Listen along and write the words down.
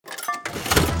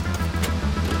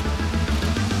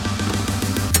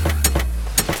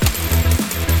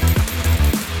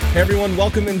Hey everyone,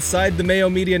 welcome inside the Mayo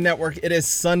Media Network. It is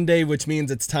Sunday, which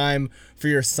means it's time for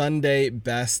your Sunday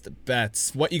best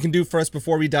bets. What you can do for us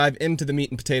before we dive into the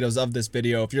meat and potatoes of this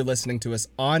video, if you're listening to us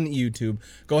on YouTube,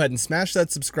 go ahead and smash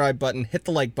that subscribe button, hit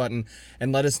the like button,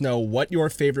 and let us know what your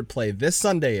favorite play this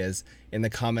Sunday is in the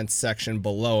comments section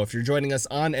below. If you're joining us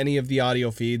on any of the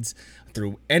audio feeds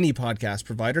through any podcast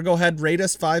provider, go ahead, rate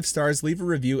us 5 stars, leave a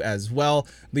review as well,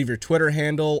 leave your Twitter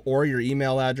handle or your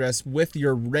email address with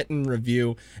your written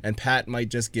review, and Pat might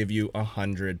just give you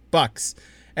 $100.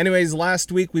 Anyways,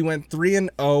 last week we went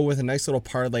 3-0 with a nice little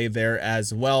parlay there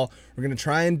as well. We're going to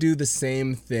try and do the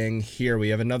same thing here. We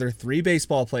have another 3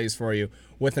 baseball plays for you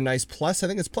with a nice plus. I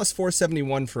think it's plus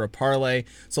 471 for a parlay.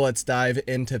 So let's dive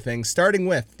into things, starting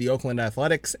with the Oakland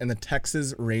Athletics and the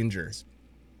Texas Rangers.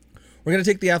 We're going to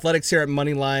take the Athletics here at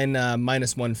moneyline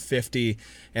minus 150,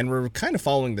 and we're kind of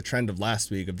following the trend of last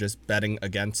week of just betting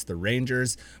against the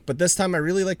Rangers. But this time I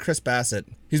really like Chris Bassitt.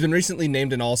 He's been recently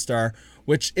named an All-Star,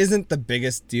 which isn't the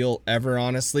biggest deal ever,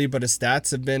 honestly, but his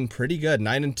stats have been pretty good.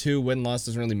 9-2, win-loss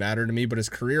doesn't really matter to me, but his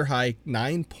career high,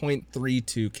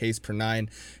 9.32 Ks per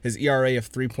 9, his ERA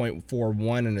of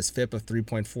 3.41 and his FIP of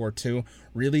 3.42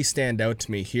 really stand out to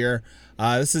me here.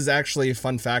 This is actually a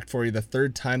fun fact for you. The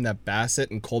third time that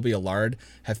Bassitt and Colby Allard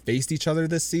have faced each other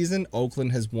this season,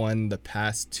 Oakland has won the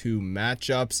past 2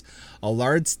 matchups.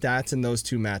 Allard's stats in those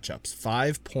 2 matchups,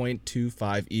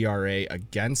 5.25 ERA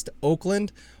against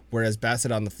Oakland, whereas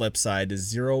Bassitt on the flip side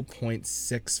is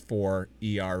 0.64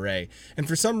 ERA. And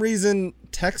for some reason,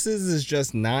 Texas is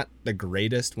just not the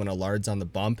greatest when Allard's on the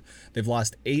bump. They've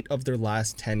lost 8 of their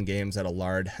last 10 games that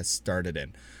Allard has started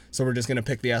in. So we're just going to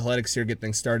pick the Athletics here, get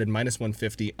things started, minus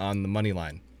 150 on the money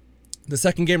line. The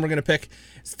second game we're going to pick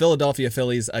is Philadelphia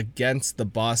Phillies against the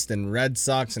Boston Red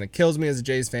Sox, and it kills me as a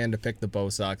Jays fan to pick the Bo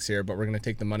Sox here, but we're going to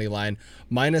take the money line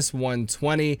minus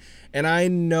 120, and I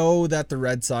know that the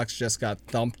Red Sox just got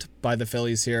thumped by the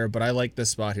Phillies here, but I like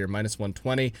this spot here, minus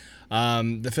 120.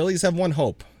 The Phillies have one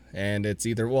hope, and it's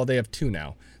either, well, they have 2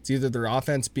 now. It's either their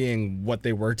offense being what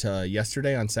they were to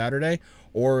yesterday on Saturday,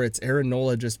 or it's Aaron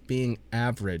Nola just being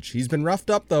average. He's been roughed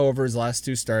up, though, over his last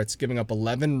 2 starts, giving up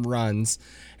 11 runs,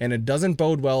 and it doesn't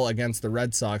bode well against the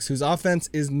Red Sox, whose offense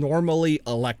is normally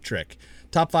electric.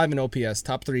 Top 5 in OPS,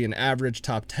 top 3 in average,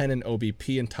 top 10 in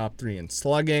OBP, and top 3 in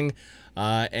slugging.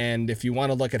 And if you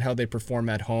want to look at how they perform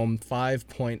at home,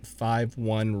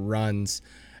 5.51 runs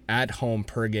at home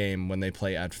per game when they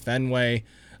play at Fenway.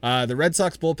 The Red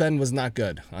Sox bullpen was not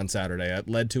good on Saturday. It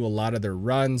led to a lot of their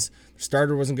runs. The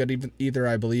starter wasn't good either.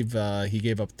 I believe he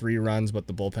gave up 3 runs, but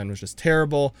the bullpen was just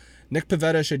terrible. Nick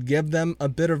Pivetta should give them a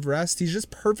bit of rest. He's just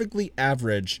perfectly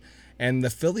average, and the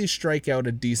Phillies strike out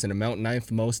a decent amount, 9th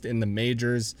most in the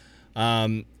majors.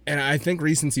 And I think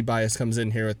recency bias comes in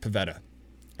here with Pivetta.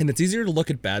 And it's easier to look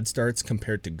at bad starts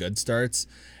compared to good starts.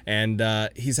 And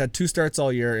he's had 2 starts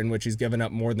all year in which he's given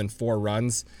up more than 4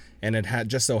 runs. And it had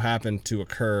just so happened to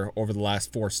occur over the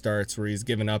last 4 starts where he's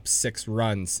given up 6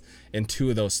 runs in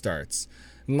 2 of those starts.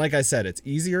 And like I said, it's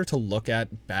easier to look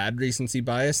at bad recency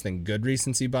bias than good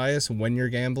recency bias when you're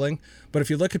gambling. But if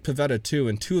you look at Pivetta too,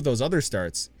 in 2 of those other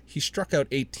starts, he struck out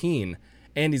 18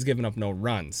 and he's given up no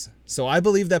runs. So I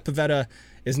believe that Pivetta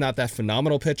is not that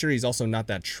phenomenal pitcher. He's also not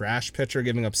that trash pitcher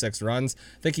giving up 6 runs.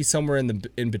 I think he's somewhere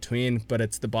in between, but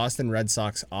it's the Boston Red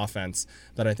Sox offense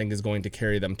that I think is going to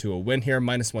carry them to a win here,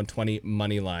 minus 120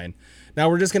 money line. Now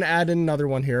we're just going to add in another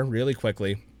one here really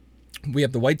quickly. We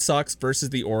have the White Sox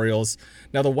versus the Orioles.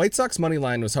 Now the White Sox money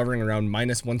line was hovering around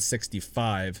minus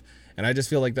 165, and I just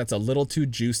feel like that's a little too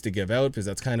juiced to give out because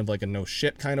that's kind of like a no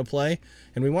shit kind of play.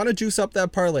 And we want to juice up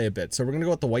that parlay a bit. So we're going to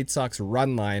go with the White Sox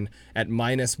run line at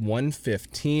minus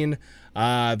 115.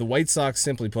 The White Sox,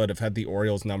 simply put, have had the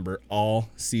Orioles number all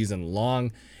season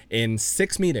long. In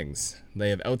 6 meetings, they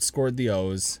have outscored the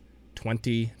O's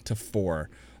 20-4.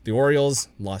 The Orioles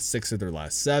lost 6 of their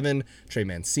last 7. Trey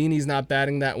Mancini's not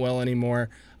batting that well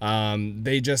anymore.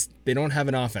 They don't have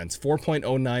an offense.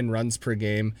 4.09 runs per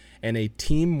game and a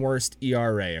team worst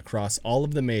ERA across all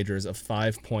of the majors of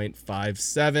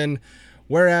 5.57.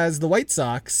 Whereas the White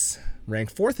Sox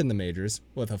rank 4th in the majors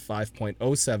with a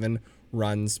 5.07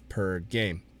 runs per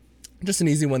game. Just an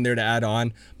easy one there to add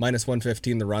on. Minus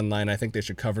 115, the run line. I think they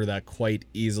should cover that quite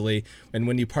easily. And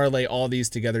when you parlay all these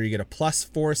together, you get a plus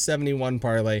 471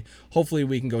 parlay. Hopefully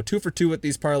we can go 2 for 2 with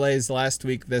these parlays last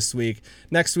week, this week.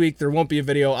 Next week, there won't be a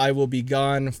video. I will be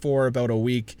gone for about a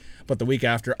week. But the week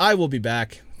after, I will be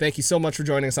back. Thank you so much for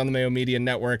joining us on the Mayo Media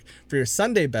Network for your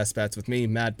Sunday Best Bets with me,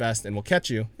 Matt Best. And we'll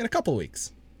catch you in a couple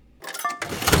weeks.